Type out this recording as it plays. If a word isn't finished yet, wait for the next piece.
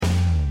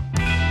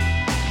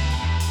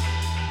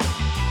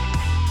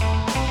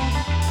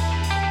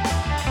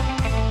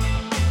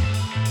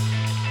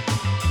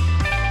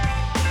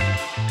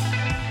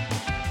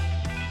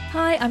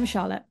I'm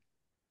Charlotte.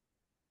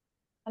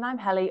 And I'm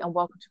Helly, and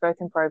welcome to Growth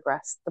in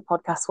Progress, the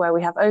podcast where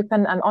we have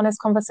open and honest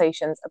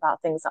conversations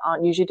about things that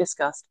aren't usually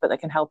discussed, but that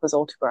can help us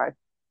all to grow.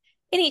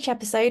 In each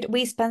episode,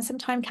 we spend some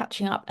time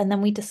catching up and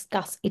then we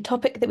discuss a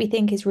topic that we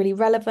think is really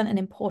relevant and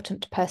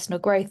important to personal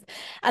growth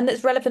and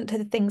that's relevant to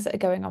the things that are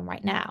going on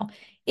right now.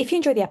 If you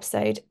enjoy the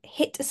episode,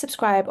 hit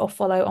subscribe or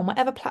follow on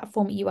whatever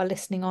platform you are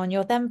listening on.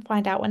 You'll then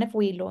find out whenever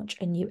we launch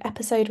a new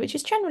episode, which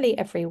is generally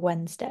every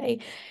Wednesday.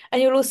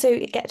 And you'll also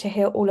get to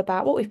hear all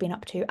about what we've been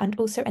up to and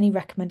also any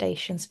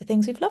recommendations for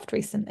things we've loved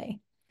recently.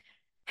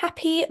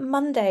 Happy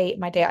Monday,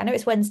 my dear. I know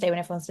it's Wednesday when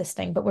everyone's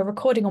listening, but we're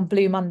recording on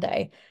Blue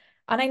Monday.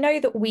 And I know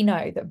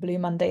that Blue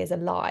Monday is a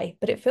lie,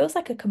 but it feels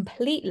like a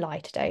complete lie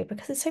today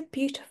because it's so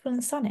beautiful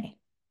and sunny.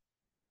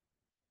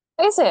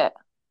 Is it?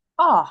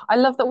 Oh, I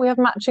love that we have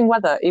matching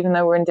weather, even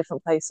though we're in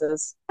different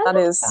places. I That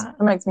love is, that.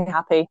 it makes me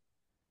happy.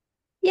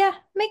 Yeah,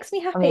 makes me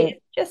I happy. mean,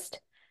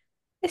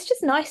 It's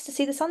just nice to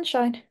see the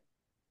sunshine.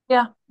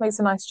 yeah, makes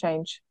a nice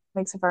change.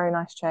 Makes a very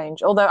nice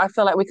change. Although I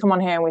feel like we come on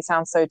here and we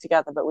sound so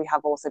together, but we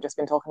have also just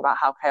been talking about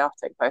how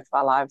chaotic both of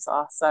our lives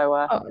are. So,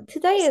 Oh,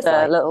 today just is a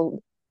like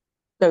little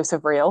dose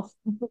of real.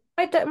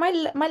 I don't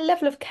my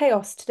level of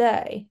chaos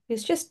today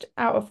is just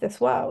out of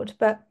this world,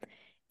 but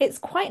it's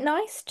quite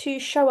nice to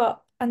show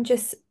up and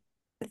just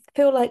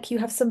feel like you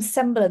have some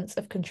semblance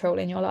of control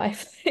in your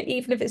life,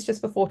 even if it's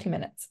just for 40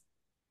 minutes.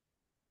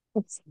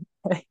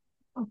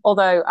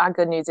 Although our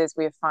good news is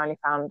we have finally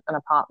found an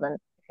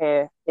apartment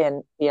here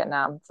in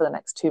Vietnam for the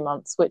next 2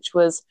 months, which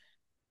was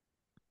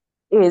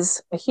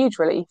is a huge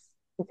relief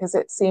because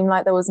it seemed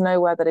like there was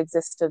nowhere that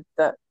existed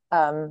that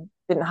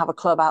didn't have a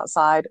club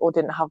outside or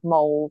didn't have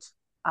mold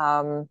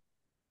um,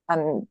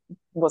 and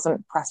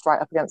wasn't pressed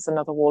right up against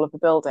another wall of the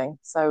building.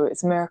 So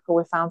it's a miracle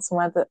we found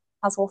somewhere that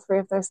has all three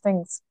of those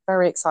things.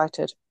 Very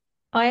excited.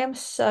 I am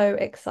so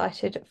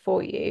excited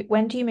for you.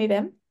 When do you move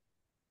in?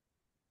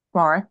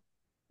 Tomorrow.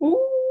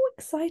 Ooh,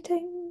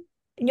 exciting.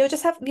 And you'll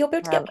be able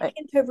to get Um, back it,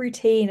 into a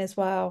routine as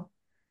well.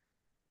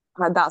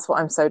 that's what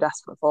I'm so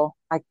desperate for.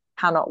 I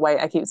cannot wait.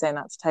 I keep saying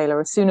that to Taylor.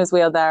 As soon as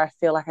we are there, I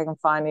feel like I can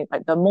find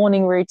like the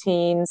morning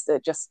routines,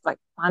 that just like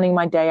planning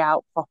my day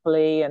out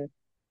properly and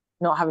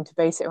not having to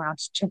base it around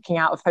just checking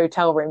out of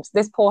hotel rooms.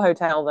 This poor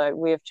hotel, though,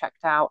 we have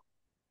checked out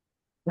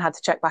and had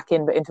to check back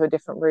in, but into a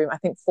different room, I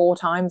think 4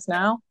 times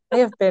now. They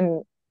have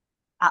been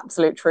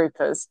absolute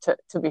troopers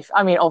to be,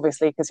 I mean,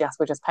 obviously, because yes,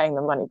 we're just paying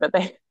them money, but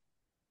they've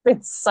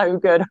been so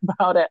good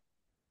about it.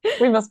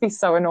 We must be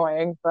so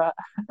annoying, but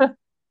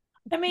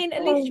I mean,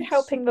 at least you're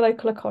helping the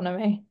local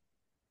economy.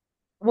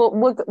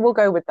 we'll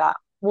go with that.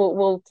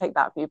 We'll take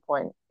that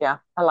viewpoint. Yeah,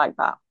 I like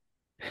that.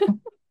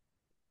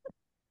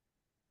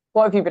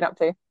 What have you been up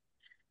to?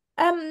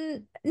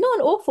 Not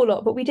an awful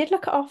lot, but we did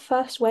look at our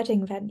first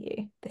wedding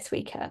venue this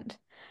weekend.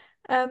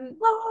 Um,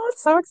 Oh,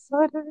 so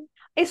excited.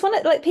 it's one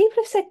of like people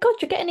have said, God,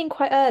 you're getting in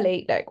quite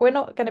early. Like, we're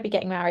not going to be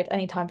getting married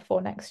anytime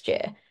before next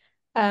year.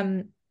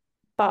 Um,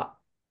 but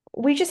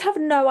we just have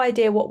no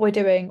idea what we're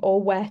doing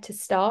or where to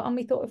start. And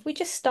we thought if we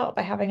just start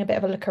by having a bit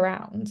of a look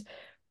around,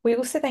 we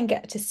also then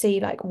get to see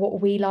like what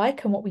we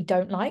like and what we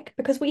don't like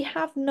because we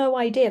have no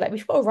idea. Like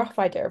we've got a rough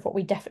idea of what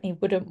we definitely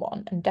wouldn't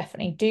want and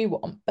definitely do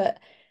want, but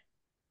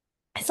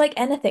it's like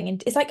anything,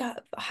 and it's like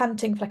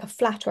hunting for like a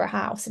flat or a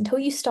house until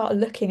you start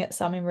looking at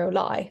some in real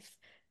life.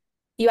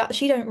 You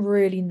actually don't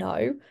really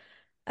know.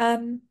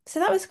 So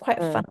that was quite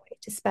a fun Mm. way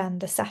to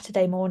spend a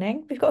Saturday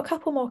morning. We've got a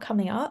couple more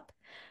coming up.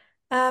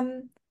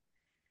 Um,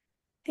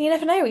 you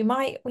never know,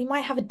 we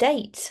might have a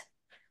date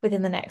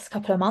within the next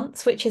couple of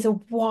months, which is a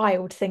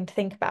wild thing to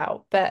think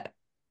about. But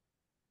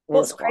It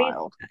what's is crazy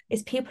wild.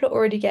 is people are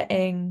already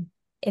getting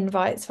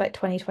invites for like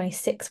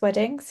 2026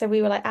 weddings. So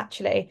we were like,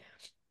 actually,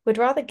 we'd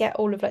rather get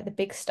all of like the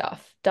big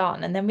stuff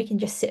done and then we can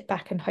just sit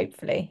back and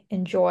hopefully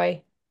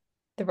enjoy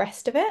the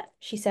rest of it,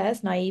 she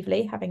says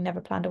naively, having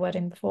never planned a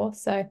wedding before.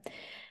 So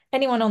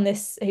anyone on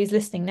this who's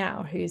listening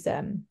now who's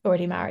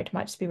already married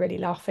might just be really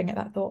laughing at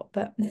that thought,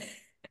 but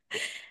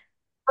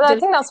But I del-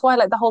 think that's why,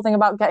 like, the whole thing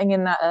about getting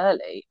in there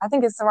early, I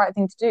think it's the right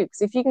thing to do.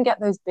 Because if you can get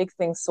those big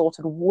things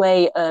sorted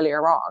way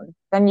earlier on,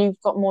 then you've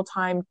got more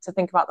time to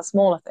think about the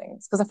smaller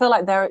things. Because I feel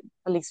like they're,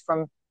 at least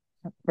from,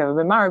 I've never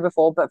been married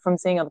before, but from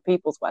seeing other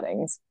people's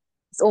weddings,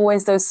 it's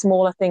always those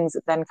smaller things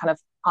that then kind of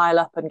pile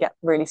up and get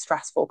really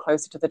stressful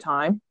closer to the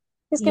time.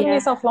 Just giving yeah.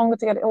 yourself longer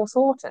to get it all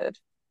sorted.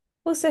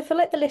 Also, for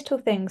like the little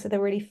things are the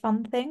really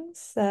fun things.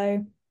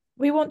 So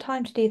we want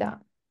time to do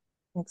that.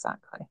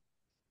 Exactly.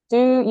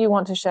 Do you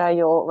want to share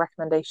your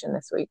recommendation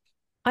this week?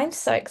 I'm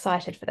so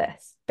excited for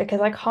this because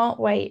I can't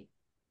wait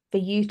for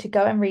you to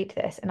go and read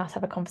this and us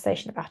have a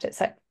conversation about it.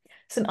 So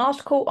it's an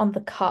article on The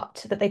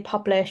Cut that they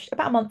published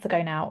about a month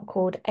ago now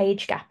called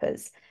Age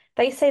Gappers.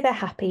 They say they're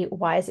happy.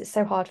 Why is it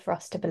so hard for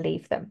us to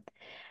believe them?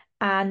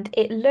 And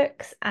it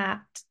looks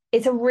at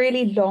it's a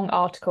really long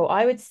article.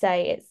 I would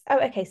say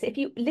okay. So if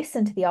you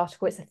listen to the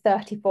article, it's a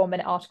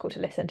 34-minute article to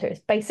listen to. It's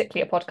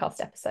basically a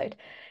podcast episode.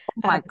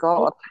 Oh my I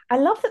God. I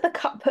love that the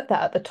Cut put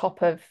that at the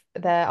top of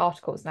their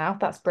articles now.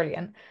 That's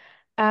brilliant.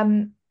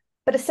 Um,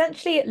 but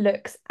essentially, it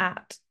looks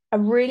at a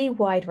really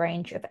wide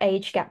range of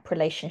age gap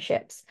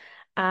relationships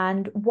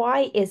And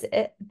why is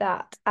it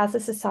that as a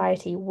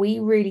society, we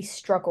really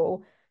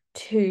struggle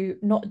to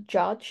not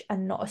judge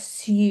and not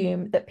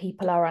assume that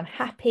people are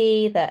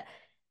unhappy, that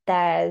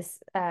there's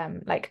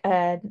like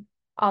an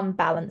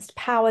unbalanced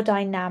power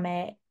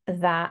dynamic,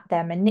 that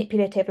they're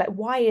manipulative? Like,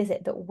 why is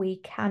it that we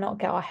cannot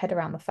get our head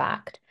around the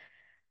fact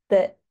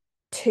that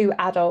two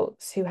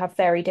adults who have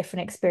very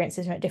different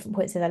experiences and at different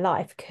points in their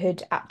life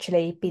could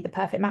actually be the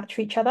perfect match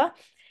for each other?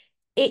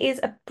 It is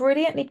a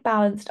brilliantly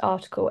balanced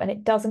article and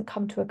it doesn't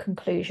come to a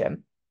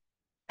conclusion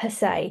per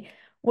se.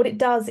 What it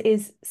does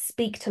is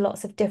speak to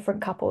lots of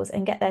different couples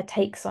and get their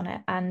takes on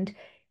it. And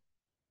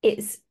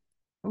it's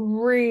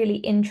really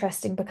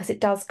interesting because it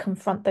does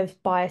confront those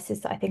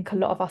biases that I think a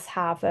lot of us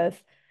have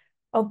of,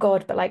 oh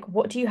God, but like,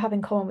 what do you have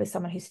in common with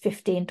someone who's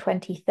 15,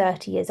 20,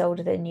 30 years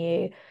older than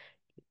you?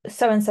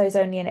 So and so's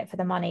only in it for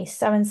the money.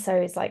 So and so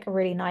is like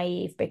really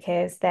naive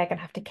because they're going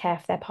to have to care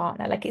for their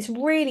partner. Like, it's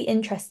really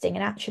interesting.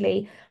 And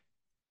actually,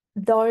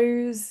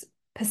 those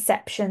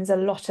perceptions a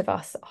lot of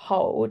us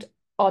hold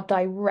are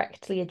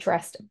directly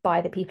addressed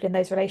by the people in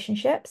those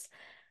relationships.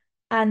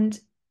 And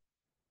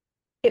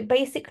it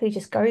basically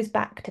just goes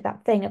back to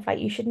that thing of like,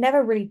 you should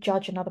never really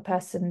judge another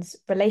person's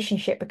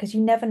relationship because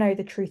you never know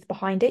the truth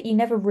behind it. You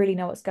never really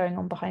know what's going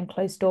on behind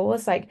closed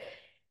doors. Like,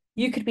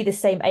 you could be the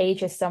same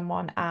age as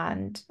someone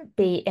and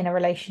be in a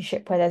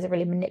relationship where there's a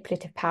really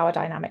manipulative power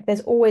dynamic.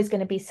 There's always going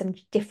to be some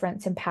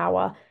difference in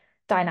power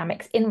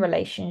dynamics in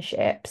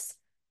relationships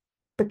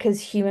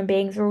because human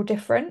beings are all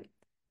different.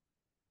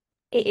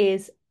 It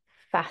is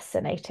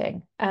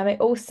fascinating. It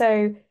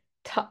also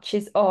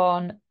touches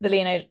on the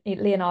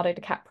Leonardo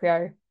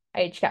DiCaprio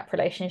age gap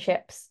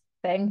relationships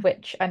thing,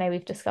 which I know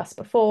we've discussed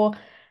before.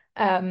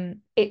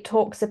 It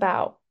talks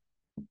about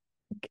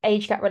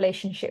age gap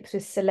relationships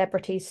with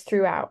celebrities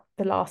throughout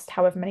the last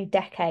however many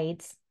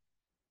decades.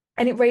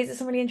 And it raises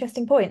some really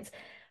interesting points.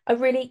 A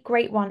really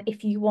great one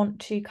if you want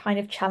to kind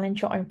of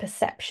challenge your own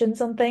perceptions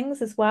on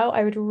things as well.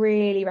 I would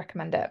really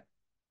recommend it.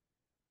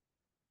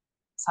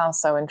 Sounds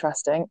so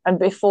interesting. And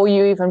before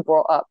you even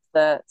brought up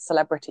the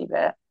celebrity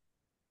bit,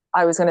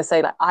 I was going to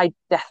say, like, I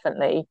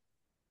definitely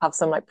have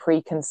some like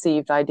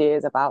preconceived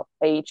ideas about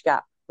age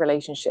gap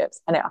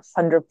relationships, and it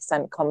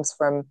 100% comes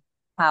from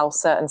how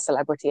certain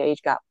celebrity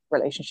age gap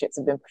relationships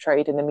have been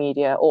portrayed in the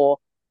media, or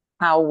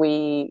how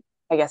we,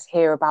 I guess,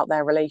 hear about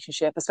their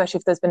relationship, especially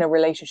if there's been a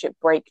relationship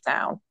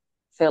breakdown.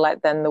 I feel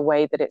like then the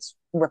way that it's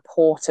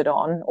reported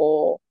on,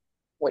 or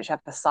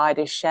whichever side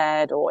is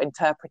shared or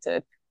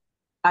interpreted,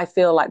 I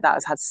feel like that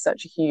has had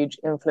such a huge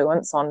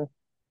influence on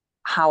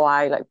how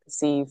I like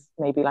perceive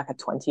maybe like a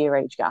 20-year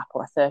age gap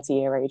or a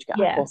 30-year age gap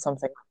Yeah. or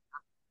something.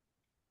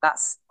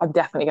 That's I'm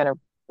definitely going to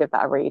give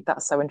that a read.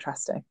 That's so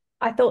interesting.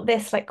 I thought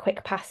this like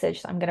quick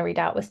passage that I'm going to read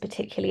out was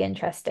particularly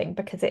interesting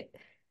because it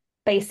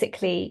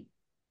basically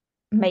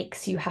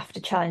makes you have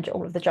to challenge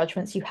all of the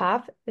judgments you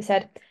have. It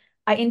said,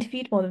 I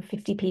interviewed more than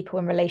 50 people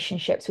in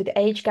relationships with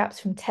age gaps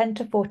from 10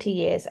 to 40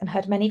 years and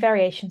heard many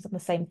variations on the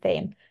same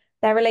theme.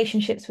 Their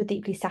relationships were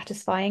deeply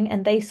satisfying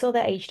and they saw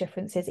their age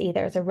differences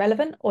either as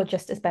irrelevant or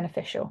just as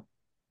beneficial.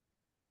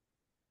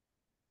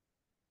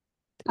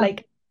 Oh,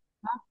 Like,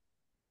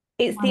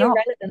 it's why the not?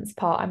 irrelevance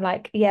part. I'm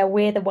like, yeah,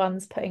 we're the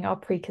ones putting our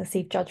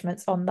preconceived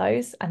judgments on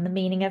those and the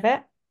meaning of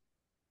it.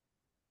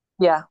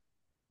 Yeah.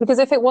 Because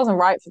if it wasn't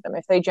right for them,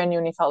 if they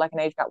genuinely felt like an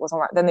age gap wasn't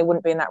right, then they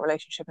wouldn't be in that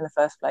relationship in the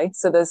first place.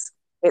 So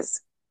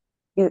it's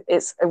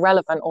it's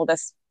irrelevant, or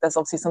there's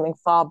obviously something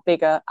far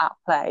bigger at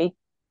play,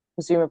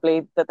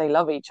 presumably that they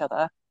love each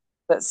other,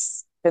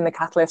 that's been the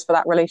catalyst for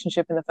that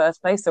relationship in the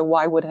first place. So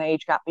why would an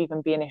age gap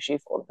even be an issue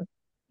for them?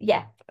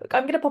 Yeah,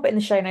 I'm going to pop it in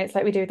the show notes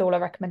like we do with all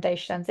our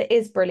recommendations. It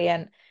is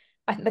brilliant.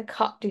 I think the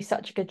Cut do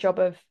such a good job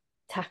of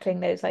tackling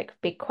those like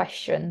big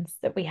questions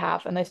that we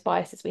have and those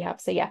biases we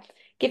have. So yeah,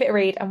 give it a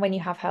read. And when you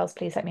have Hells,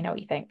 please let me know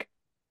what you think.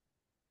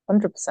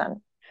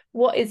 100%.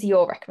 What is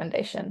your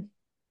recommendation?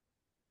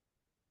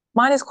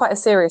 Mine is quite a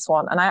serious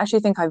one, and I actually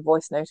think I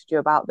voice noted you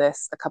about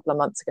this a couple of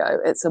months ago.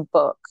 It's a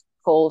book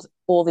called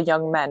All the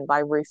Young Men by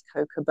Ruth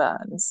Coker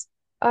Burns.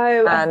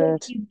 Oh, I think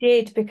And you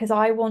did because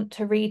I want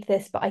to read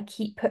this, but I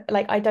keep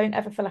like I don't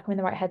ever feel like I'm in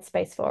the right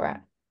headspace for it.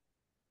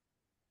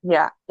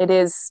 yeah, it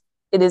is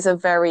a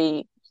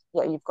very,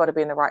 yeah, you've got to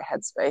be in the right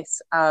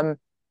headspace.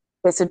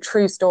 It's a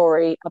true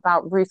story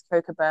about Ruth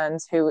Coker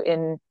Burns, who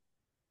in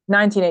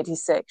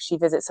 1986 she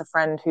visits a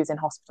friend who's in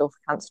hospital for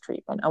cancer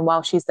treatment, and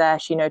while she's there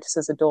she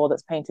notices a door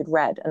that's painted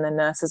red, and the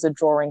nurses are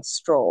drawing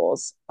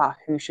straws about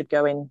who should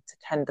go in to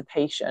tend the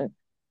patient.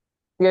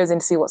 She goes in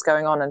to see what's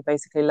going on and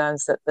basically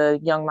learns that the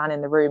young man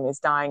in the room is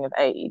dying of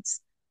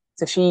AIDS.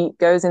 So she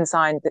goes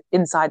inside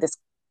this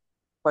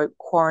quote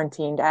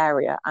quarantined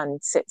area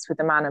and sits with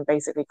the man and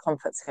basically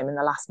comforts him in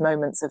the last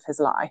moments of his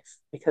life,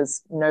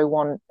 because no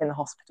one in the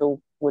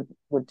hospital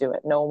would do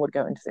it. No one would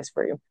go into this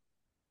room.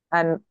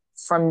 And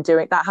from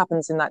doing that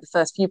happens in like the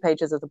first few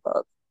pages of the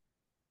book.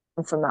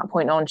 And from that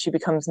point on, she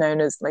becomes known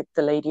as like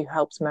the lady who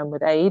helps men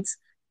with AIDS.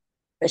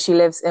 But she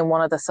lives in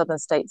one of the southern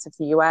states of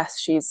the US.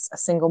 She's a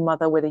single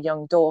mother with a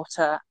young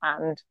daughter,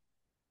 and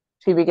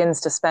she begins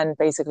to spend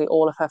basically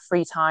all of her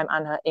free time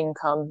and her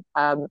income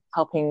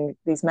helping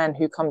these men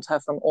who come to her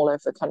from all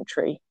over the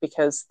country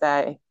because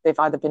they've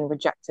either been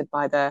rejected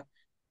by their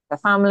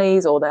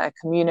families or their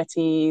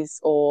communities,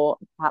 or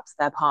perhaps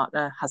their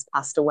partner has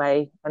passed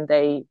away and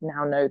they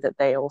now know that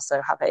they also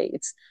have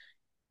AIDS.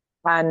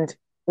 And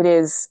it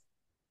is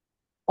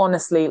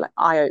honestly like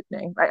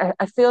eye-opening.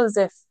 I feel as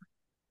if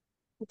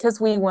because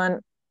we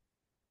weren't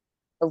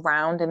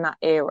around in that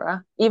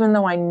era, even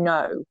though I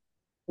know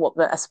what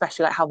the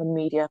especially like how the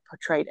media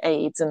portrayed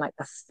AIDS and like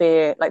the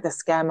fear, like the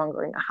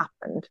scaremongering that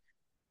happened,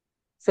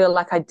 feel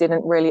like I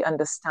didn't really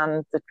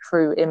understand the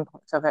true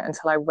impact of it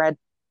until I read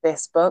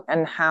this book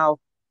and how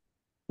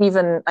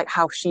even like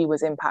how she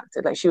was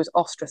impacted. Like she was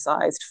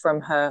ostracized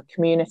from her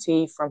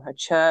community, from her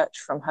church,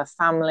 from her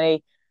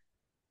family.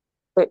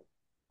 It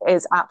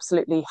is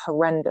absolutely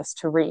horrendous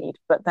to read.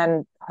 But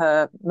then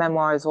her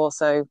memoir is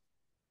also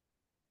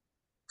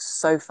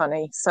so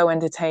funny, so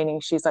entertaining.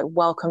 She's like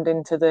welcomed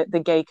into the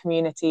gay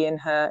community in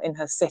her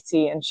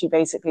city, and she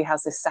basically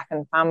has this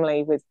second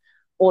family with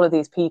all of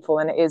these people,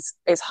 and it's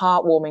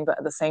heartwarming, but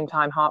at the same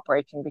time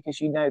heartbreaking because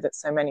you know that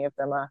so many of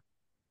them are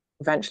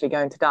eventually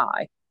going to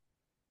die.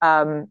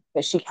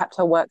 But she kept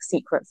her work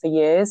secret for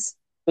years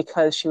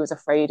because she was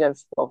afraid of,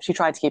 well, she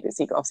tried to keep it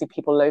secret. Obviously,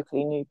 people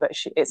locally knew, but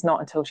it's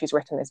not until she's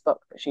written this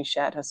book that she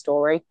shared her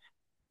story.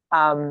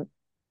 Um,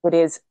 it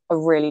is a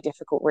really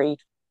difficult read,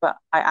 but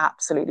I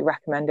absolutely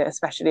recommend it,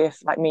 especially if,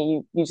 like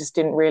me, you just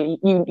didn't really,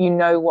 you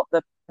know what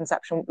the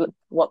perception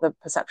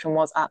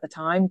was at the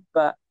time,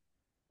 but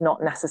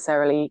not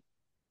necessarily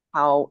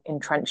how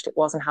entrenched it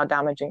was and how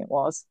damaging it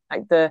was.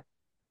 Like the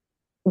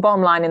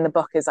bottom line in the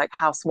book is like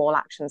how small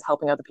actions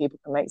helping other people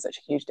can make such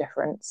a huge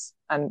difference.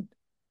 And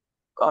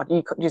God,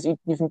 you've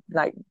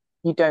like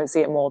you don't see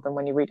it more than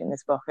when you're reading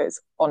this book.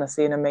 It's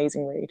honestly an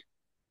amazing read.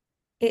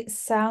 It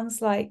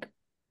sounds like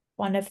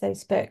one of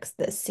those books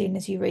that as soon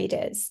as you read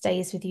it, it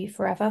stays with you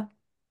forever.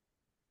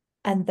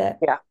 And that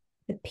Yeah,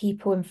 the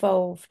people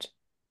involved,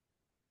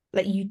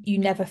 like you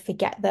never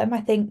forget them.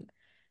 I think,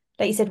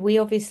 like you said, we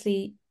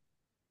obviously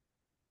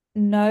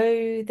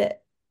know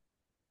that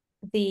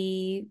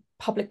the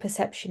public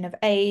perception of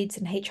AIDS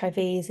and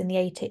HIVs in the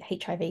 80s,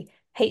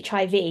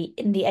 HIV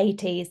in the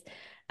 80s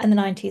and the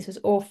 90s was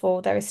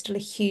awful. There is still a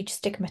huge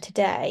stigma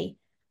today,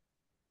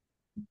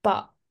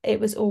 but it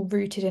was all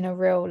rooted in a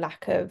real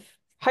lack of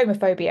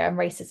homophobia and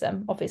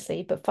racism,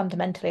 obviously, but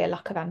fundamentally a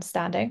lack of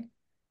understanding.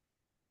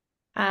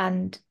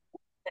 And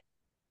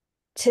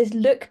to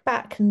look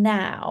back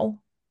now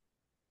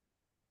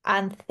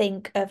and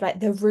think of like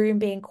the room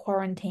being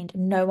quarantined,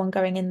 no one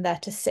going in there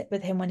to sit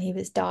with him when he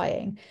was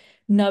dying,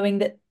 knowing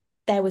that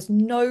there was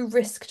no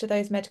risk to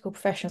those medical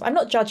professionals. I'm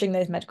not judging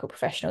those medical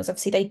professionals.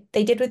 Obviously,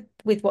 they did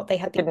with what they I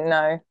had the didn't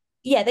know.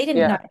 yeah, they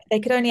didn't know. Yeah,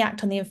 They could only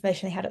act on the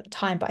information they had at the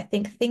time. But I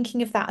think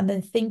thinking of that and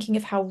then thinking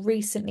of how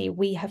recently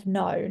we have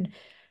known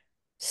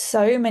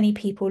so many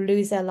people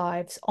lose their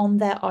lives on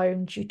their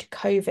own due to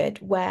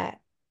COVID, where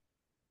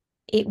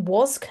it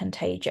was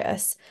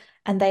contagious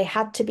and they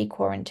had to be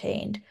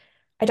quarantined.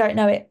 I don't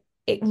know,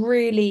 it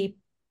really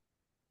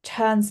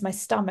turns my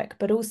stomach,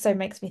 but also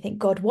makes me think,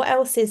 God, what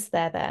else is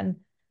there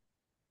then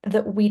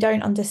that we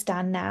don't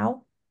understand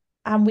now?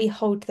 And we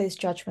hold those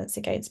judgments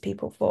against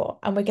people for.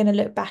 And we're going to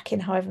look back in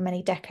however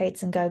many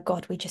decades and go,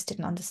 God, we just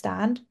didn't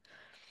understand.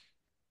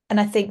 And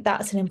I think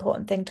that's an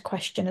important thing to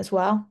question as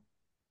well.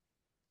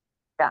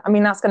 yeah. I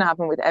mean, that's going to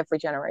happen with every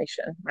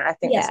generation. Right? I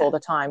think this all Yeah. the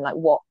time. Like,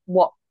 what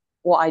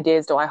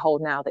ideas do I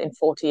hold now that in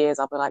 40 years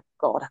I'll be like,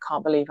 God, I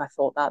can't believe I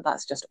thought that.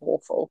 That's just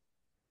awful.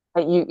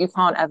 Like, you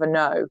can't ever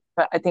know.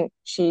 But I think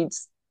you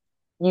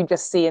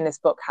just see in this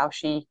book how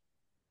she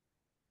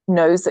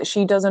knows that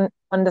she doesn't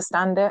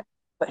understand it,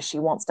 but she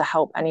wants to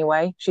help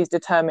anyway. She's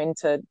determined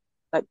to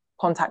like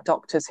contact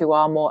doctors who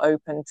are more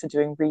open to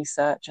doing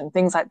research and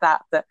things like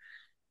that. That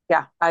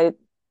yeah, it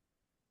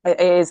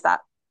is that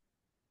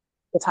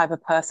the type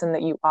of person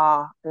that you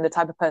are and the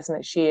type of person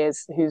that she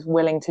is who's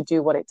willing to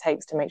do what it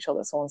takes to make sure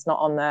that someone's not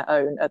on their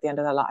own at the end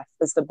of their life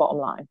is the bottom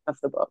line of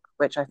the book,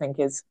 which I think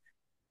is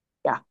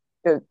yeah,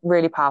 a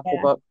really powerful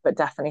Yeah. book, but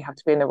definitely have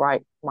to be in the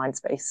right mind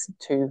space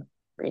to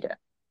read it.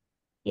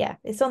 Yeah,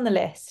 it's on the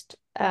list.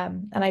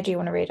 And I do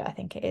want to read it. I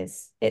think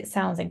it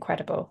sounds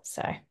incredible.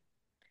 So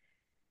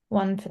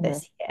one for Mm-hmm.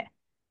 this year.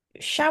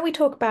 Shall we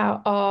talk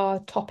about our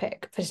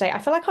topic for today? I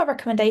feel like our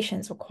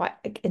recommendations were quite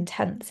like,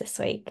 intense this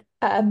week.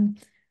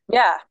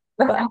 Yeah.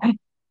 But I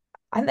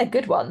think they're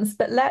good ones.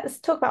 But let's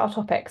talk about our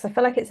topics. I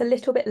feel like it's a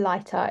little bit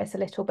lighter. It's a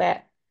little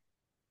bit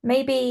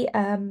maybe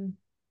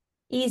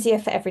easier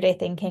for everyday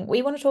thinking.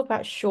 We want to talk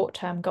about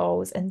short-term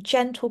goals and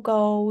gentle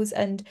goals.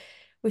 And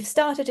we've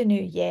started a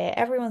new year.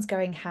 Everyone's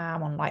going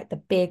ham on like the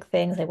big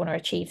things they want to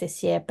achieve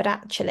this year. But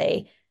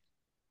actually,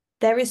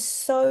 there is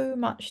so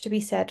much to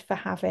be said for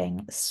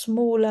having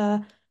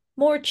smaller,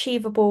 more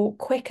achievable,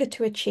 quicker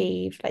to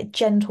achieve, like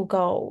gentle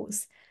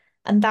goals.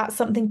 And that's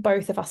something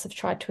both of us have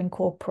tried to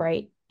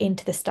incorporate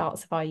into the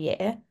starts of our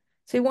year.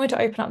 So we wanted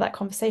to open up that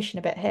conversation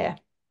a bit here.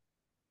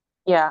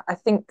 Yeah, I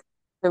think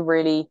the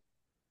really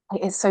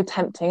it's so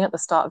tempting at the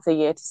start of the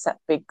year to set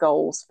big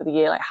goals for the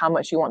year, like how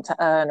much you want to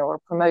earn or a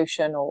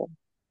promotion, or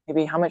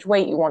maybe how much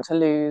weight you want to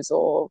lose,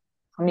 or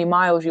how many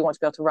miles you want to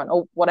be able to run,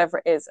 or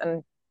whatever it is.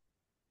 And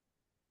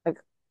like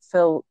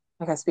feel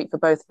like I speak for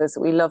both of us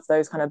that we love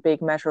those kind of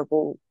big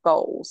measurable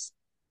goals.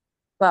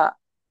 But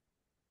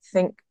I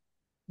think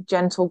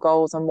gentle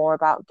goals are more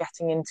about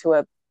getting into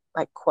a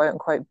like quote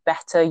unquote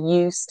better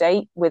you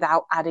state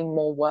without adding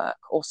more work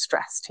or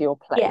stress to your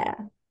plate. Yeah.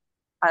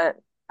 I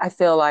I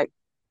feel like,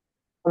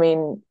 I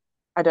mean,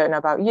 I don't know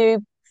about you,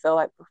 I feel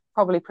like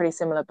probably pretty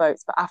similar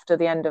boats, but after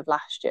the end of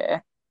last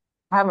year,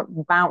 I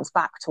haven't bounced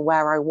back to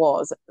where I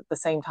was at the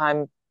same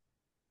time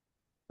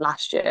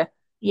last year.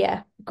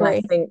 Yeah, And I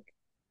agree. think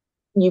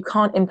you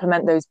can't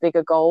implement those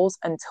bigger goals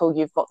until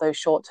you've got those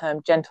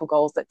short-term gentle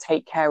goals that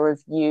take care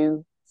of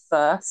you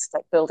first,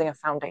 like building a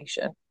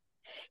foundation.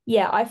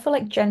 Yeah, I feel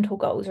like gentle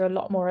goals are a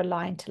lot more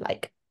aligned to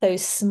like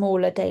those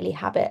smaller daily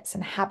habits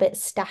and habit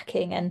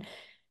stacking and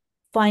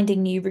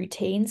finding new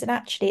routines. And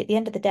actually, at the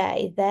end of the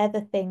day, they're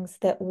the things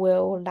that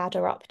will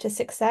ladder up to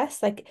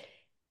success. Like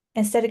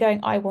instead of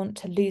going, I want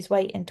to lose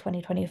weight in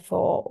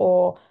 2024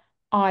 or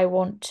I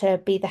want to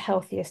be the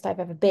healthiest I've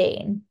ever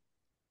been,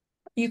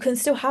 you can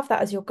still have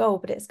that as your goal,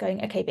 but it's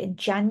going, okay, but in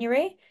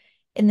January,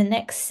 in the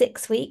next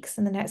 6 weeks,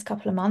 in the next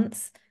couple of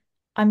months,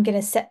 I'm going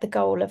to set the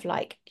goal of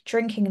like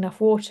drinking enough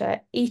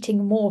water,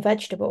 eating more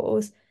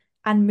vegetables,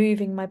 and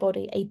moving my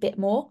body a bit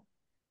more.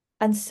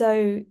 And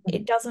so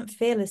it doesn't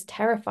feel as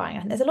terrifying.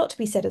 And there's a lot to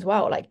be said as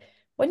well. Like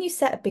when you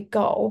set a big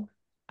goal,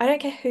 I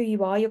don't care who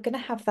you are, you're going to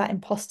have that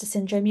imposter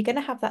syndrome. You're going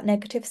to have that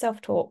negative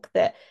self-talk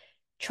that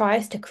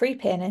tries to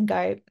creep in and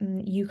go,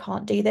 you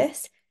can't do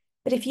this.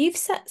 But if you've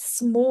set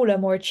smaller,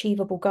 more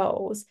achievable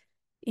goals,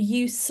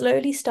 you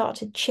slowly start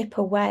to chip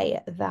away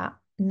at that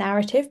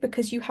narrative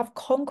because you have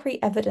concrete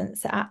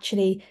evidence that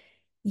actually,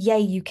 yeah,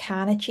 you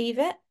can achieve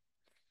it.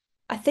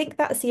 I think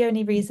that's the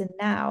only reason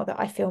now that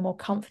I feel more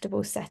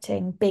comfortable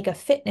setting bigger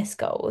fitness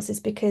goals is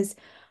because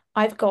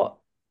I've got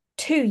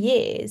 2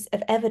 years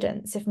of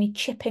evidence of me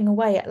chipping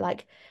away at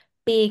like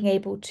being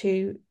able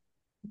to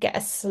get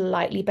a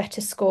slightly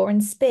better score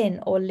in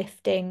spin or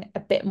lifting a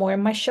bit more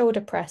in my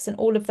shoulder press and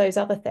all of those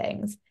other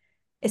things.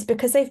 It's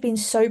because they've been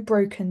so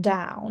broken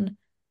down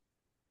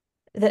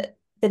that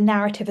the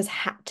narrative has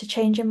had to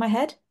change in my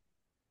head.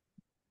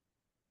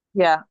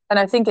 Yeah. And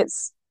I think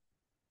it's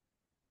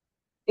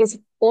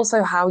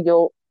also how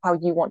you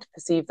want to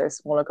perceive those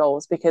smaller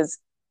goals, because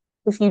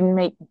if you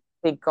make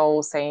big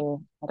goals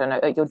saying, I don't know,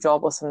 at your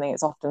job or something,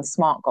 it's often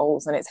smart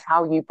goals and it's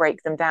how you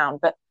break them down.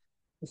 But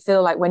I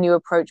feel like when you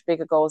approach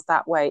bigger goals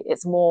that way,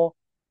 it's more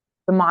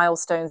the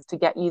milestones to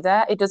get you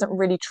there. It doesn't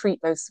really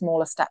treat those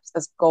smaller steps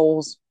as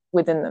goals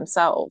within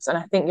themselves. And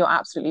I think you're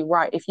absolutely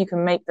right. If you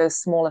can make those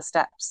smaller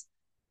steps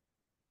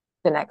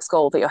the next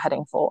goal that you're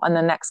heading for and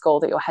the next goal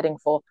that you're heading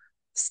for,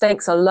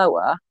 stakes are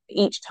lower.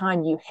 Each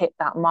time you hit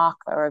that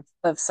marker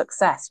of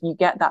success, you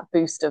get that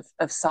boost of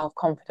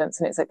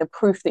self-confidence. And it's like the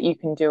proof that you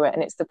can do it.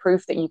 And it's the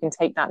proof that you can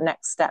take that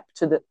next step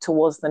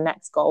towards the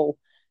next goal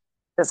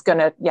that's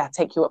gonna, yeah,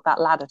 take you up that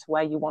ladder to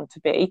where you want to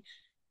be.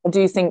 I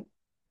do think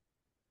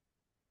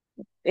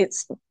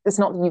it's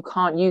not that you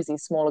can't use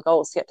these smaller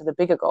goals to get to the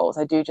bigger goals.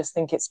 I do just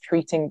think it's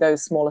treating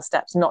those smaller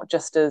steps not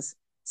just as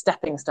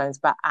stepping stones,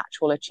 but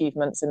actual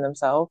achievements in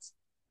themselves.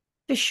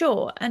 For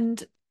sure.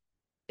 And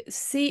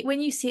see,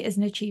 when you see it as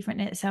an achievement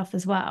in itself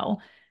as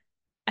well,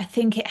 I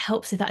think it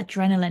helps with that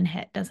adrenaline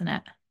hit, doesn't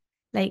it?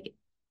 Like,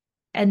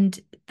 and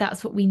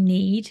that's what we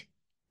need.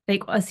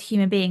 Like, as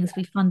human beings,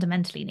 we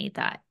fundamentally need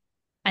that.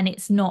 And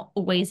it's not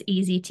always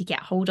easy to get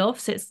hold of.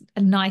 So it's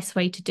a nice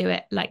way to do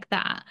it like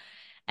that.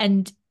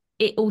 And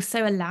it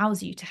also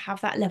allows you to have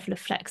that level of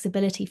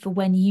flexibility for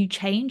when you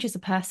change as a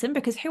person,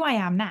 because who I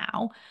am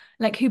now,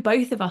 like who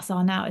both of us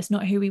are now, is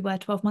not who we were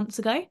 12 months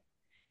ago.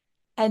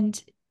 And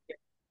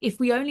if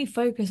we only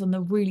focus on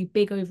the really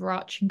big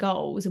overarching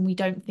goals and we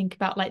don't think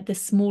about like the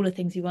smaller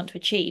things we want to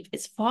achieve,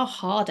 it's far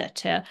harder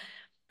to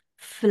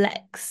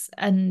flex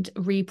and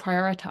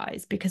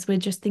reprioritize because we're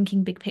just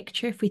thinking big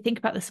picture. If we think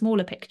about the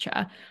smaller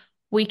picture,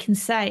 we can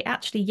say,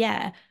 actually,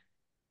 yeah,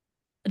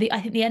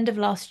 I think the end of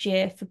last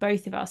year for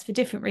both of us, for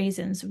different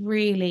reasons,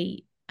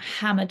 really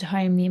hammered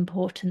home the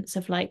importance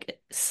of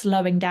like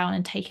slowing down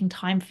and taking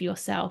time for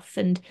yourself.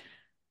 And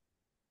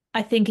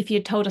I think if you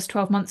had told us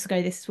 12 months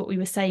ago this is what we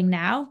were saying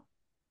now,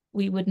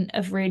 we wouldn't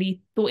have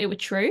really thought it were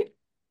true.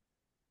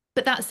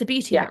 But that's the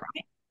beauty of Yeah, it,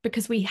 right?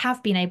 Because we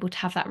have been able to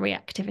have that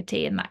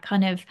reactivity and that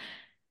kind of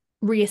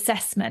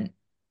reassessment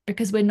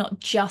because we're not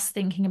just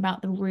thinking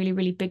about the really,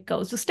 really big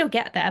goals. We'll still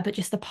get there, but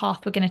just the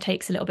path we're going to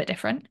take is a little bit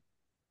different.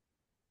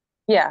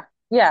 yeah,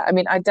 yeah. I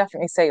mean, I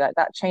definitely say like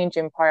that change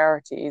in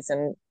priorities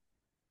and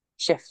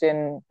shift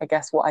in, I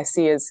guess, what I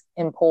see as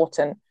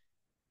important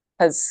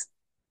has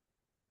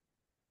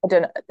I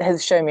don't know,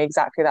 has shown me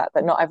exactly that,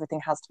 that not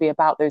everything has to be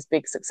about those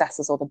big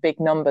successes or the big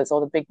numbers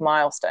or the big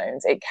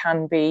milestones. It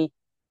can be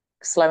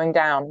slowing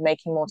down,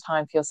 making more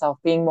time for yourself,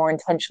 being more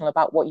intentional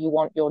about what you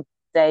want your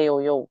day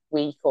or your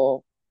week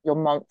or your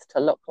month to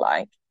look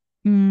like.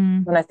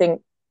 Mm. And I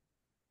think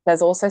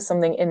there's also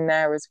something in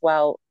there as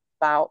well.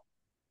 about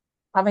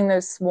having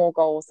those small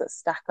goals that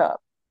stack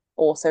up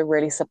also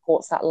really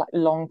supports that like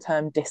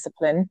long-term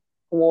discipline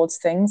towards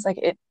things. Like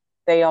it,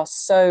 they are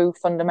so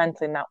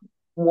fundamental in that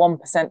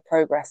 1%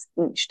 progress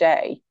each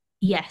day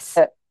Yes.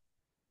 that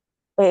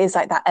it is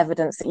like that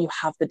evidence that you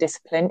have the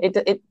discipline.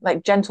 It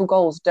like gentle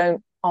goals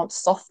aren't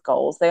soft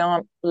goals. They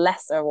aren't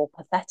lesser or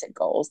pathetic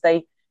goals.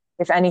 They,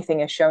 if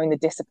anything, are showing the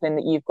discipline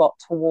that you've got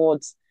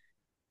towards,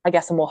 I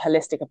guess, a more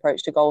holistic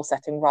approach to goal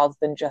setting rather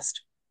than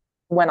just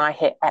when I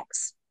hit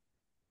X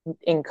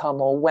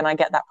income or when I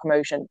get that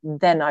promotion,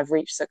 then I've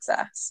reached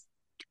success.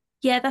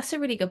 Yeah, that's a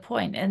really good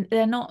point. And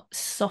they're not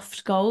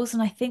soft goals.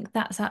 And I think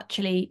that's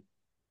actually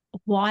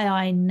why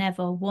I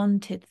never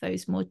wanted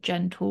those more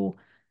gentle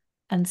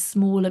and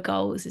smaller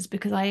goals, is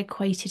because I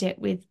equated it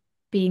with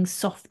being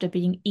softer,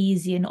 being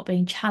easier, not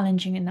being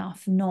challenging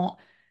enough, not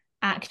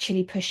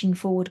actually pushing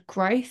forward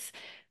growth.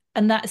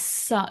 And that's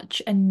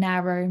such a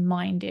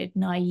narrow-minded,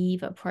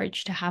 naive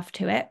approach to have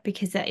to it,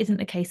 because that isn't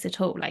the case at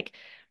all. Like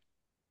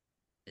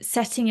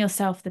setting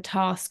yourself the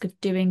task of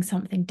doing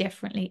something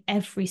differently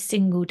every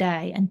single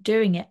day and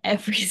doing it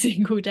every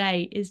single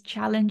day is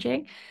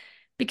challenging,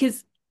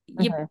 because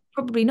you're Mm-hmm.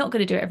 probably not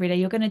going to do it every day.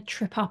 You're going to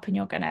trip up and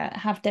you're going to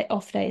have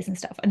off days and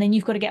stuff. And then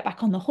you've got to get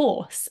back on the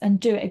horse and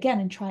do it again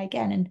and try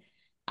again. And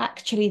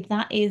actually,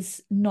 that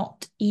is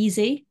not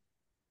easy.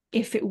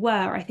 If it were,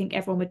 I think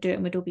everyone would do it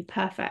and would all be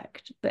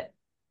perfect. But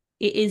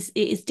it is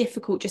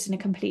difficult just in a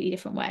completely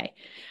different way.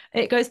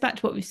 It goes back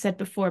to what we've said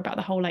before about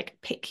the whole like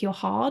pick your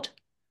hard.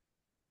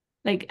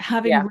 Like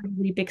having a Yeah, really,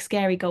 really big,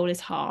 scary goal is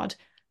hard,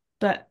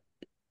 but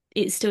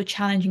it's still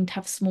challenging to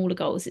have smaller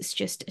goals. It's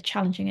just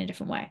challenging in a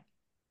different way.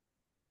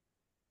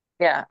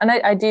 yeah. And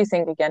I do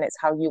think again it's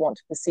how you want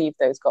to perceive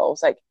those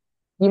goals. Like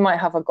you might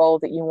have a goal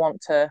that you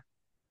want to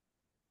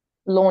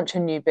launch a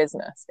new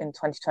business in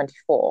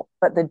 2024,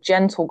 but the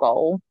gentle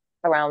goal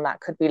around that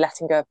could be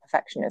letting go of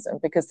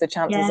perfectionism because the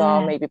chances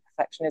are Yeah. maybe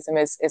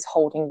perfectionism is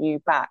holding you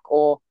back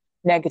or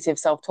negative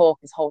self-talk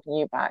is holding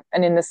you back.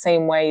 And in the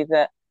same way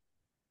that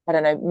I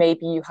don't know,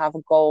 maybe you have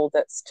a goal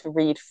that's to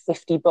read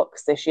 50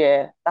 books this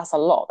year. That's a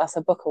lot. That's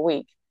a book a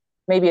week.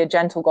 Maybe a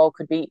gentle goal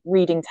could be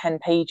reading 10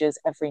 pages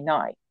every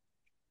night.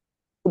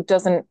 It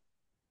doesn't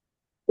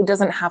it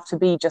doesn't have to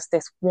be just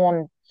this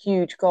one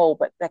huge goal,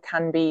 but there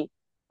can be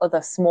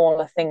other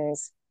smaller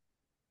things.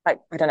 Like,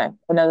 I don't know,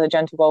 another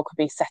gentle goal could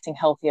be setting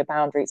healthier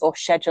boundaries or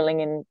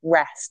scheduling in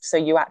rest so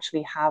you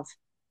actually have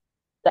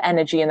the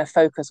energy and the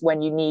focus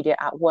when you need it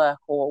at work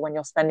or when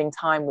you're spending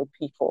time with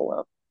people.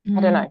 Or,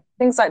 I don't Mm. know,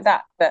 things like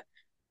that. That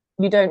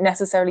you don't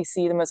necessarily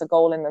see them as a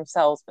goal in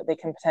themselves, but they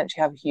can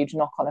potentially have a huge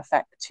knock-on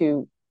effect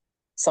to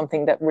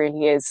something that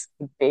really is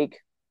a big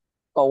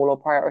goal or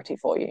priority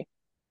for you.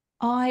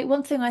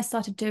 One thing I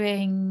started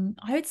doing,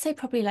 I would say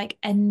probably like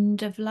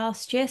end of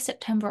last year,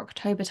 September,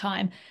 October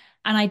time,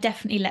 and I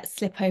definitely let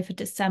slip over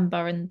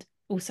December and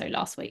also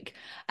last week.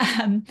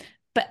 Um,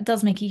 but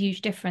does make a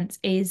huge difference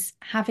is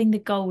having the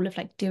goal of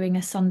like doing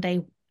a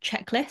Sunday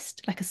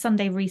checklist, like a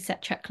Sunday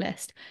reset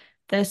checklist.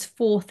 There's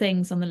four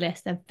things on the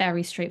list. They're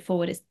very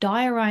straightforward. It's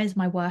diarize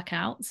my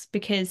workouts,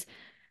 because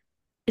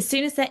as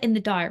soon as they're in the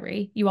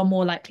diary, you are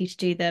more likely to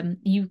do them.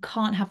 You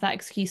can't have that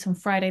excuse on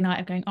Friday night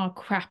of going, oh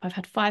crap, I've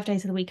had 5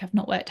 days of the week, I've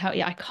not worked out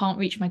yet. I can't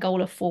reach my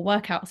goal of 4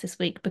 workouts this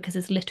week because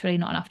there's literally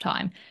not enough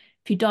time.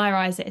 If you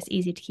diarize it, it's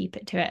easy to keep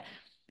it to it.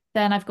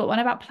 Then I've got one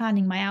about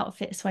planning my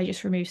outfit, so I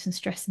just remove some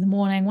stress in the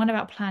morning. One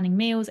about planning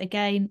meals,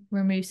 again,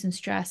 remove some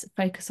stress,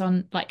 focus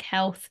on like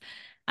health.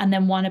 And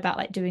then one about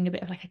like doing a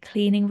bit of like a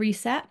cleaning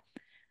reset.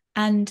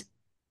 And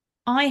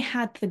I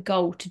had the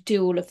goal to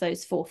do all of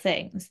those four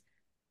things,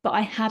 but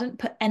I hadn't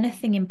put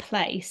anything in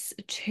place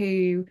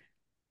to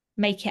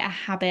make it a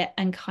habit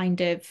and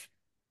kind of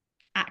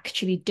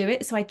actually do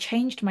it. So I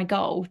changed my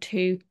goal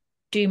to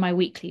do my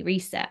weekly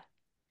reset.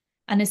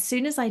 And as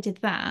soon as I did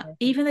that,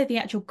 even though the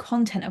actual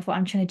content of what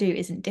I'm trying to do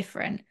isn't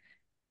different,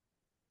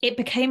 it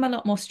became a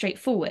lot more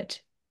straightforward,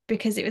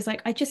 because it was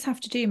like, I just have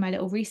to do my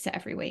little reset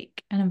every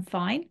week and I'm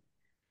fine.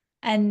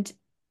 And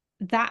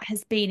that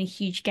has been a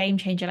huge game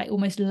changer, like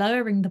almost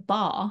lowering the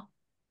bar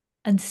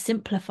and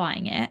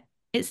simplifying it.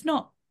 It's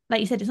not, like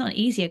you said, it's not an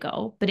easier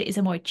goal, but it is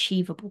a more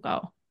achievable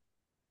goal.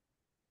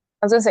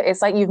 I was gonna say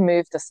it's like you've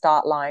moved the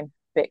start line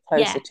a bit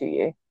closer Yeah. to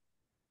you.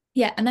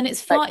 Yeah. And then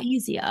it's Like, far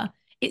easier.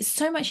 It's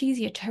so much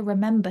easier to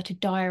remember to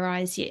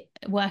diarize your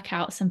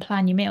workouts and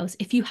plan your meals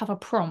if you have a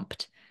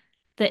prompt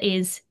that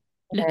is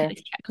look at mm,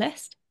 this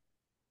checklist.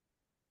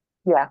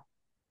 yeah,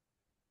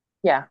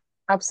 yeah,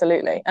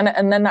 absolutely.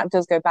 And then that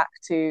does go back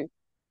to,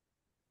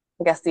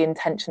 I guess, the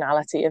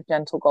intentionality of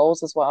gentle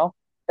goals as well.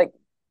 Like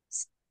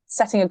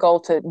setting a goal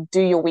to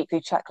do your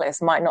weekly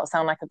checklist might not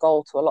sound like a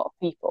goal to a lot of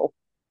people,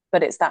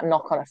 but it's that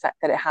knock-on effect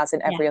that it has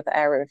in Yeah. every other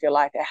area of your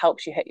life. It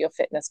helps you hit your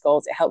fitness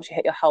goals, it helps you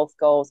hit your health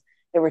goals,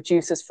 it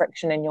reduces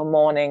friction in your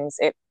mornings,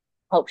 it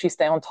helps you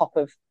stay on top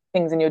of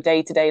things in your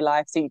day-to-day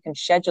life so you can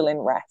schedule in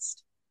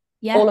rest.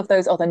 Yeah. All of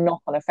those other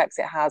knock-on effects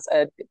it has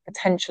are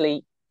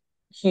potentially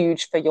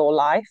huge for your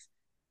life.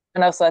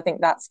 And also I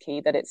think that's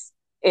key, that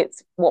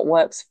it's what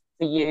works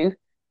for you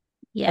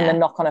and the Yeah.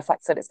 knock-on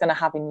effects that it's going to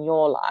have in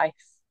your life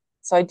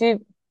So I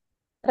don't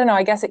know,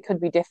 I guess it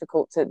could be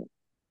difficult to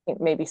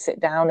maybe sit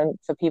down and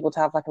for people to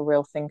have like a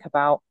real think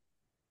about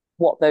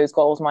what those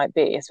goals might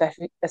be,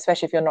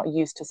 especially if you're not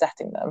used to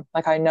setting them.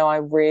 Like I know I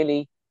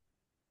really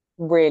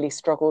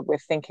struggled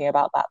with thinking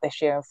about that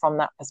this year and from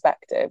that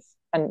perspective.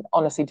 And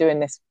honestly, doing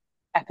this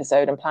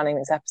episode and planning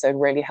this episode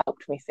really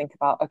helped me think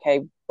about,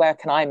 okay, where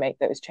can I make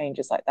those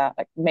changes like that?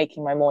 Like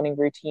making my morning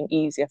routine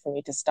easier for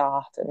me to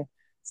start and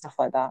stuff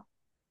like that.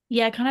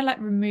 Yeah, kind of like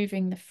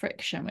removing the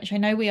friction, which I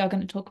know we are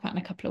going to talk about in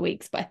a couple of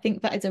weeks, but I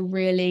think that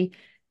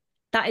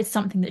is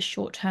something that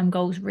short-term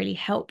goals really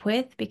help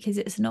with because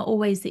it's not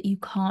always that you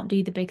can't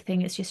do the big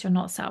thing, it's just you're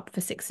not set up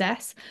for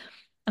success.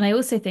 And I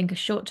also think a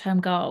short-term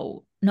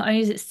goal, not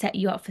only does it set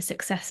you up for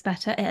success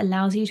better, it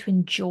allows you to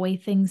enjoy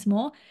things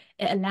more.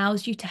 It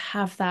allows you to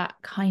have that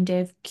kind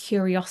of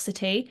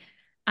curiosity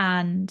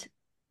and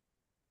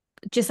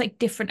just like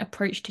different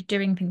approach to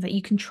doing things. Like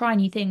you can try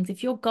new things.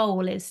 If your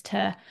goal is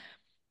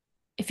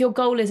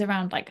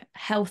around like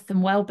health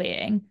and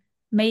well-being,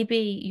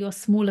 maybe your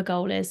smaller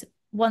goal is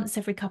once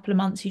every couple of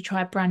months you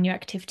try a brand new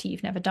activity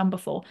you've never done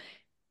before.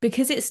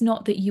 Because it's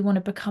not that you want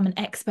to become an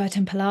expert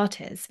in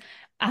Pilates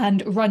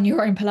and run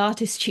your own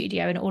Pilates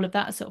studio and all of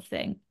that sort of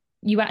thing.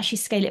 You actually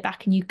scale it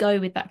back and you go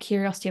with that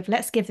curiosity of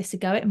let's give this a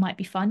go. It might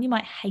be fun. You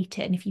might hate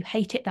it. And if you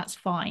hate it, that's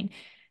fine.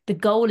 The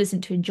goal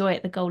isn't to enjoy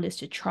it, the goal is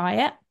to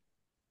try it.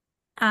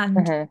 And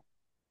Mm-hmm.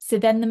 so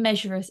then the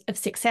measure of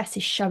success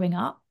is showing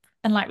up.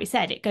 And like we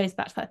said, it goes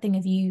back to that thing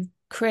of you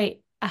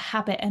create a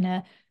habit and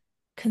a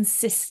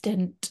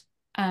consistent,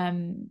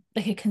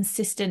 like a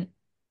consistent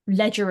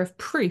ledger of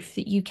proof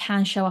that you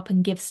can show up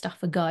and give stuff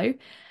a go.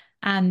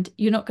 And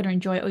you're not going to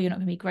enjoy it or you're not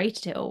going to be great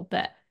at it all,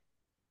 but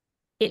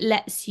it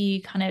lets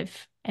you kind of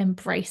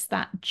embrace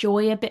that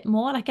joy a bit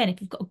more. Like again,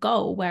 if you've got a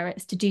goal where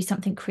it's to do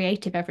something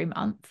creative every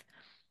month,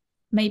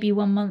 maybe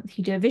one month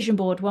you do a vision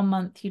board, one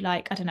month you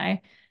like, I don't know,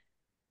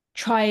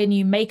 try a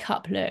new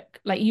makeup look.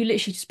 Like you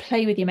literally just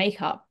play with your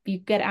makeup. You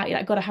get it out, you're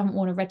like, God, I haven't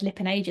worn a red lip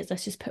in ages.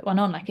 Let's just put one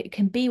on. Like it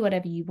can be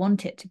whatever you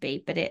want it to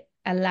be, but it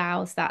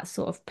allows that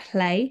sort of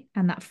play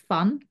and that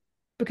fun.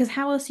 Because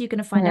how else are you going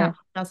to find out Mm-hmm.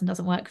 what does and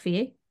doesn't work for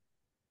you?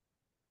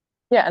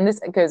 Yeah, and this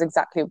goes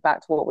exactly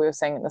back to what we were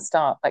saying at the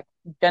start. Like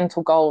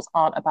gentle goals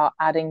aren't about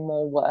adding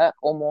more work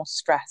or more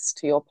stress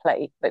to your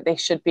plate. Like they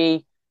should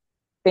be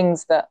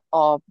things that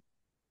are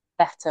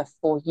better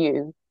for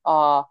you,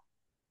 are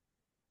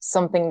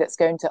something that's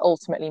going to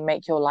ultimately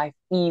make your life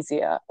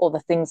easier or the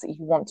things that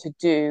you want to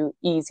do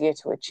easier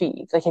to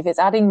achieve. Like if it's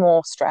adding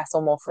more stress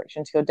or more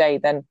friction to your day,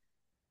 then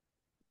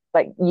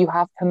like you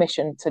have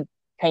permission to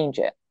change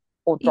it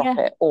or drop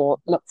Yeah. it or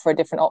look for a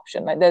different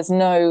option. Like there's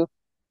no,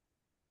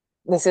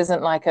 this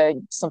isn't like a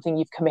something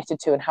you've committed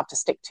to and have to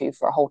stick to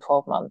for a whole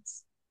 12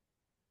 months.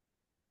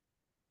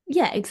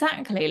 Yeah,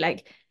 exactly.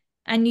 Like,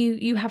 and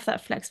you have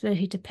that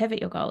flexibility to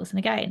pivot your goals. And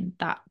again,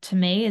 that to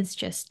me is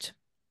just,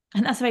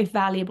 and that's a very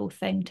valuable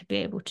thing to be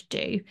able to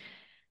do.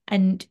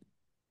 And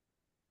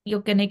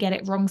you're going to get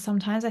it wrong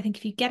sometimes. I think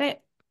if you get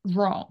it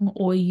wrong,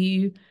 or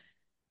you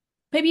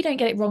maybe you don't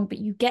get it wrong, but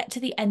you get to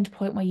the end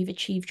point where you've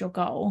achieved your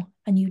goal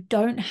and you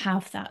don't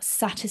have that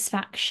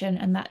satisfaction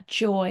and that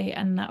joy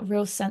and that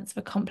real sense of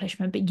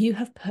accomplishment, but you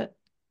have put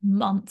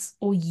months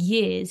or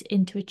years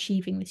into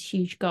achieving this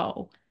huge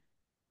goal.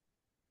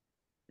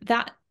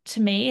 That to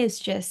me is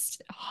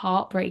just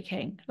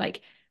heartbreaking.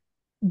 Like,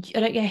 I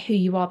don't care who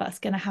you are, that's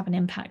going to have an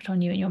impact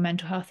on you and your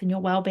mental health and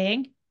your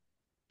well-being.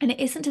 And it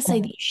isn't to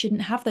say that Mhm. you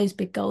shouldn't have those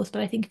big goals,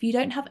 but I think if you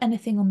don't have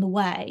anything on the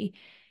way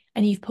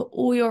and you've put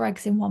all your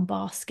eggs in one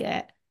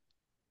basket,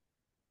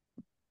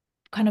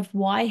 kind of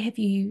why have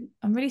you?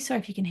 I'm really sorry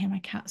if you can hear my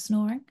cat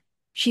snoring.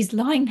 She's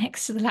lying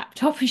next to the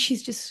laptop and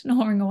she's just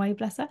snoring away,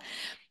 bless her.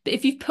 But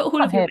if you've put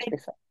all I'm of your here to be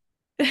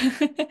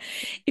fair.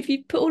 if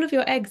you put all of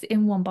your eggs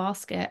in one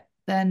basket,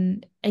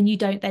 then and you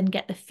don't then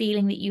get the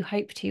feeling that you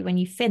hope to when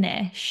you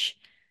finish,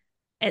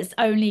 it's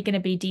only going to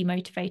be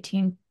demotivating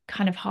and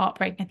kind of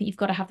heartbreaking. I think you've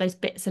got to have those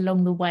bits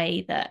along the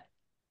way that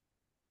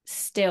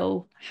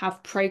still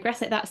have progress.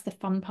 Like that's the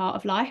fun part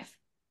of life.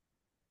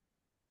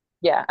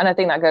 Yeah, and I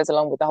think that goes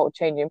along with the whole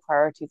changing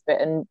priorities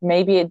bit. And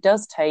maybe it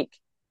does take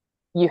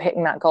you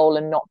hitting that goal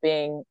and not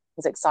being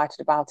as excited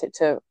about it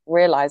to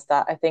realize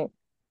that. I think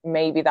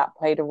maybe that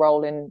played a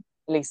role in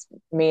at least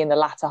me in the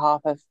latter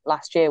half of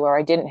last year where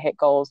I didn't hit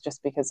goals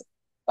just because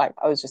like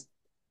I was just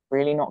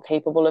really not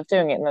capable of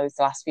doing it in those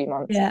last few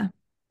months. Yeah.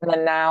 And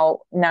then now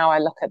I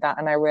look at that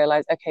and I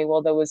realize, okay,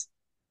 well, there was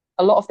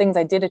a lot of things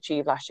I did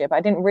achieve last year, but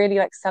I didn't really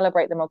like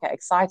celebrate them or get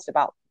excited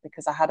about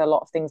because I had a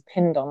lot of things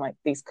pinned on like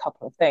these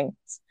couple of things.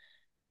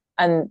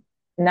 And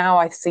now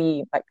I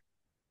see like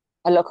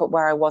I look at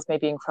where I was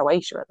maybe in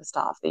Croatia at the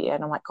start of the year,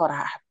 and I'm like, God, I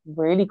had a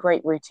really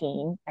great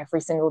routine every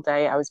single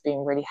day. I was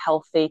being really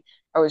healthy.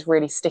 I was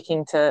really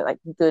sticking to like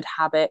good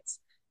habits.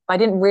 But I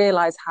didn't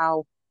realize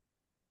how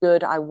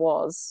good I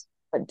was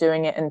at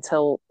doing it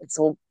until it's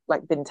all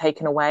like been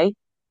taken away.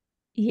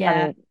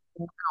 Yeah. And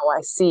now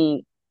I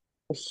see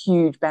a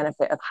huge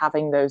benefit of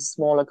having those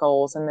smaller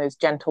goals and those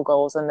gentle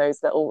goals and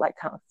those little like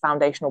kind of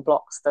foundational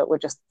blocks that were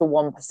just the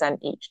 1%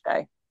 each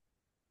day.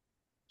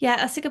 Yeah,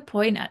 that's a good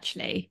point,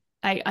 actually.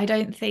 I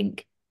don't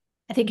think,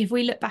 I think if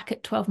we look back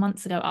at 12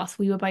 months ago, us,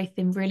 we were both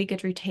in really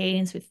good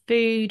routines with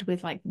food,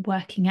 with like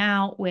working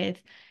out,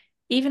 with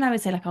even I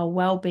would say like our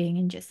well-being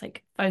and just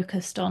like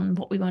focused on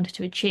what we wanted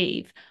to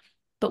achieve.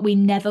 But we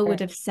never would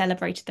Mm. have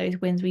celebrated those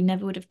wins. We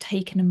never would have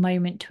taken a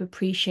moment to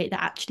appreciate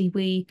that actually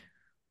we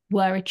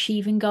were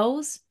achieving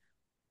goals.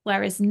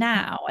 Whereas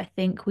now I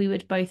think we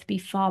would both be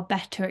far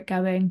better at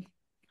going,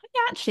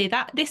 yeah, actually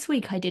that this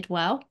week I did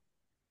well.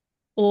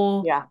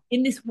 Or Yeah.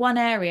 in this one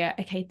area,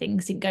 okay,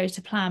 things didn't go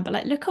to plan, but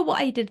like look at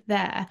what I did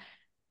there.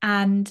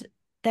 And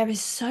there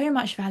is so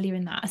much value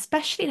in that,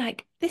 especially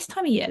like this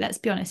time of year. Let's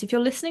be honest, if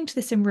you're listening to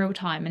this in real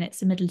time and it's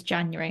the middle of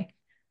January,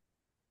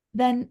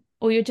 then,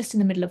 or you're just in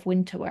the middle of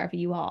winter, wherever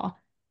you are,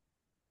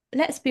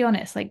 let's be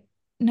honest, like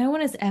no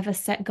one has ever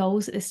set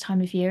goals at this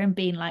time of year and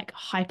been like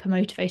hyper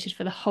motivated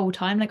for the whole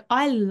time. Like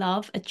I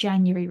love a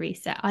January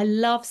reset. I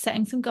love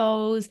setting some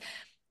goals,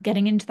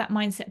 getting into that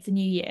mindset of the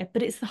new year,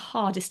 but it's the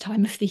hardest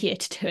time of the year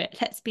to do it.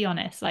 Let's be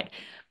honest. Like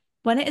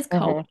when it is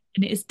cold Hmm.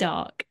 and it is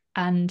dark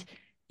and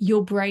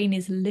your brain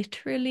is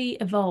literally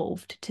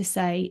evolved to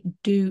say,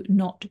 do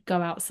not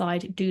go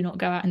outside, do not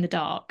go out in the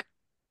dark,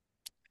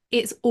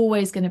 it's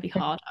always going to be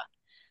harder.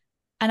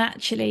 And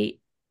actually,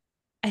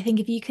 I think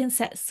if you can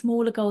set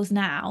smaller goals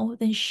now,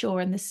 then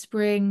sure, in the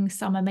spring,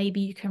 summer,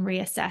 maybe you can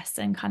reassess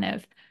and kind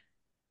of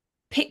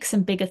pick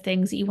some bigger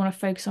things that you want to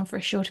focus on for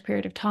a shorter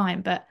period of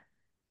time. But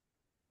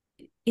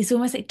it's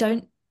almost like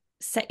don't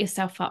set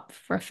yourself up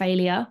for a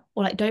failure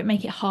or like don't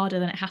make it harder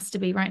than it has to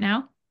be right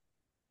now.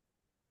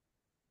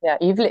 Yeah,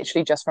 you've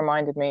literally just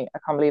reminded me. I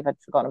can't believe I'd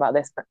forgotten about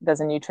this, but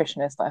there's a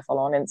nutritionist that I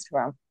follow on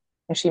Instagram,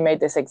 and she made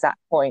this exact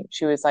point.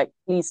 She was like,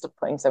 please stop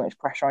putting so much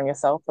pressure on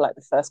yourself for like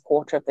the first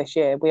quarter of this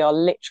year. We are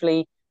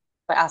literally,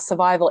 like, our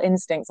survival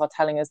instincts are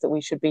telling us that we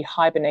should be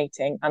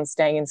hibernating and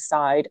staying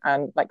inside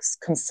and like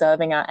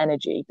conserving our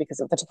energy because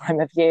of the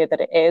time of year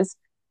that it is.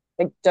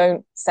 Like,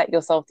 don't set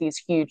yourself these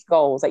huge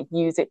goals. Like,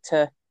 use it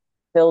to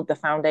build the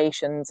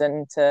foundations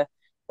and to,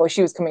 well,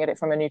 she was coming at it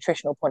from a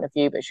nutritional point of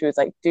view, but she was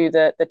like, do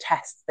the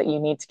tests that you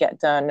need to get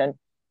done and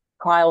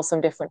trial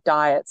some different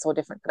diets or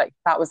different, like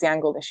that was the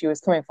angle that she was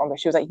coming from. But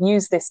she was like,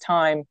 use this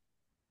time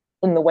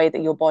in the way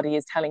that your body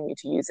is telling you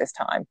to use this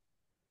time.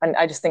 And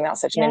I just think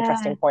that's such an Yeah.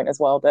 interesting point as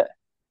well, that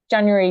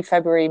January,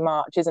 February,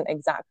 March isn't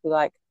exactly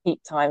like peak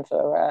time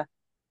for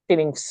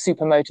feeling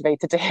super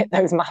motivated to hit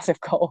those massive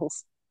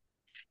goals.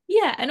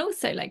 Yeah, and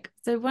also like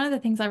so one of the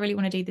things I really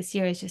want to do this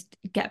year is just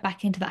get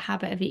back into that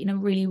habit of eating a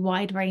really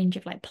wide range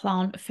of like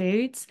plant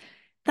foods.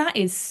 That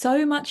is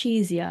so much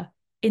easier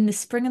in the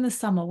spring and the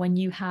summer when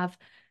you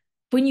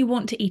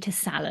want to eat a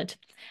salad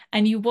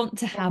and you want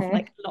to have Mm-hmm.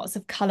 like lots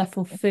of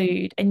colorful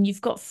food and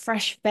you've got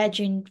fresh veg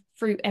and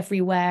fruit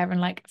everywhere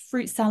and like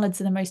fruit salads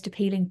are the most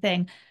appealing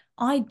thing.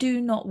 I do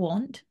not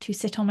want to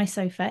sit on my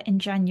sofa in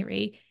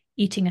January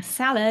eating a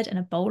salad and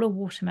a bowl of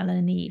watermelon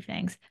in the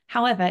evenings.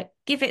 However,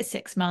 give it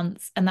 6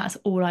 months and that's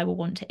all I will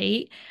want to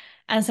eat.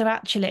 And so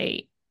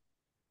actually,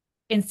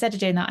 instead of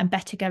doing that, I'm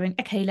better going,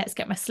 okay, let's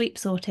get my sleep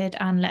sorted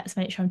and let's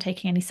make sure I'm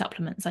taking any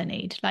supplements I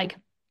need. Like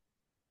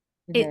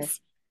Mm-hmm. it's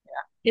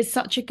it's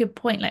such a good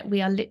point. Like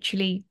we are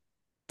literally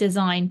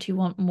designed to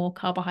want more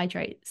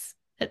carbohydrates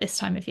at this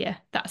time of year.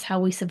 That's how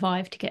we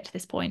survive to get to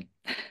this point.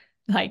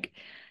 Like,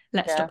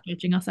 let's Yeah. stop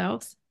judging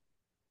ourselves.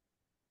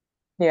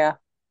 Yeah.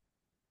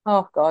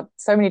 Oh God,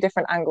 so many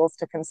different angles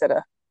to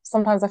consider.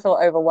 Sometimes I feel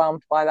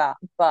overwhelmed by that,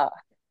 but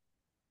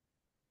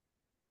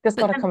just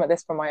got But to then, come at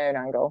this from my own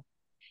angle.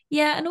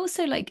 yeah, and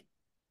also like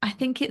I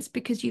think it's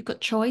because you've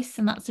got choice,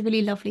 and that's a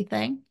really lovely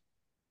thing.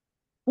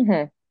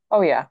 Hmm.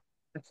 Oh yeah,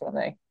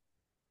 definitely.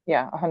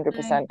 Yeah, So,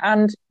 100%.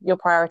 And your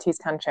priorities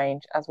can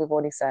change, as we've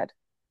already said.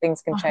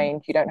 Things can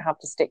change. You don't have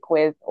to stick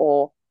with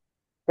or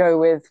go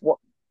with what,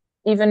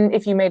 even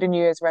if you made a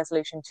New Year's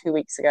resolution 2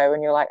 weeks ago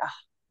and you're like, ah,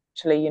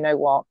 actually, you know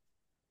what?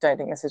 Don't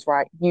think this is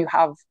right.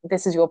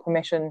 This is your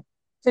permission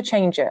to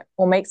change it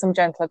or make some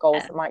gentler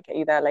goals yeah, that might get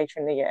you there later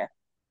in the year.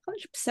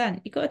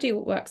 100%. You've got to do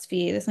what works for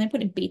you. There's no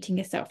point in beating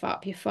yourself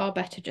up. You're far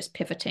better just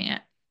pivoting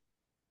it.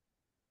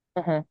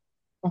 Hmm.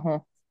 Hmm.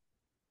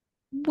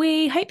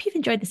 We hope you've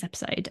enjoyed this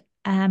episode,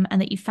 and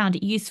that you found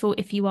it useful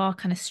if you are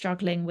kind of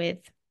struggling with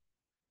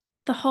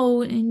the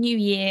whole new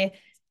year,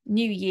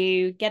 new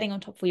you, getting on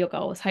top of all your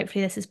goals.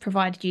 Hopefully, this has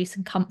provided you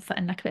some comfort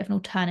and like a bit of an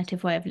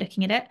alternative way of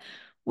looking at it.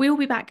 We will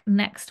be back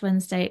next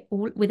Wednesday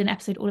with an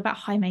episode all about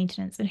high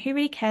maintenance. And who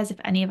really cares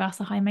if any of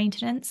us are high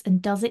maintenance? And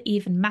does it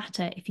even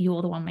matter if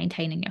you're the one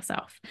maintaining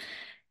yourself?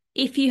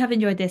 If you have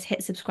enjoyed this,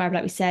 hit subscribe,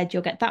 like we said.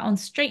 You'll get that on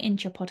straight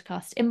into your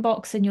podcast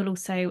inbox, and you'll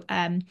also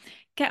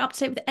get up to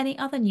date with any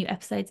other new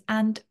episodes.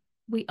 And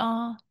we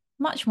are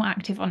much more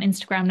active on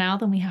Instagram now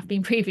than we have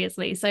been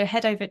previously. So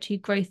head over to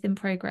Growth in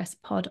Progress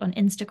Pod on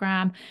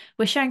Instagram.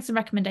 We're sharing some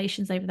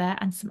recommendations over there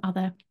and some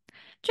other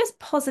just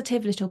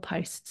positive little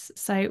posts.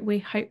 So we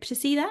hope to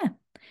see you there.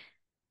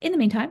 In the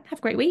meantime, have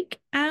a great week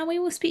and we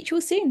will speak to you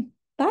all soon.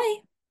 Bye.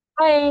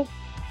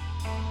 Bye.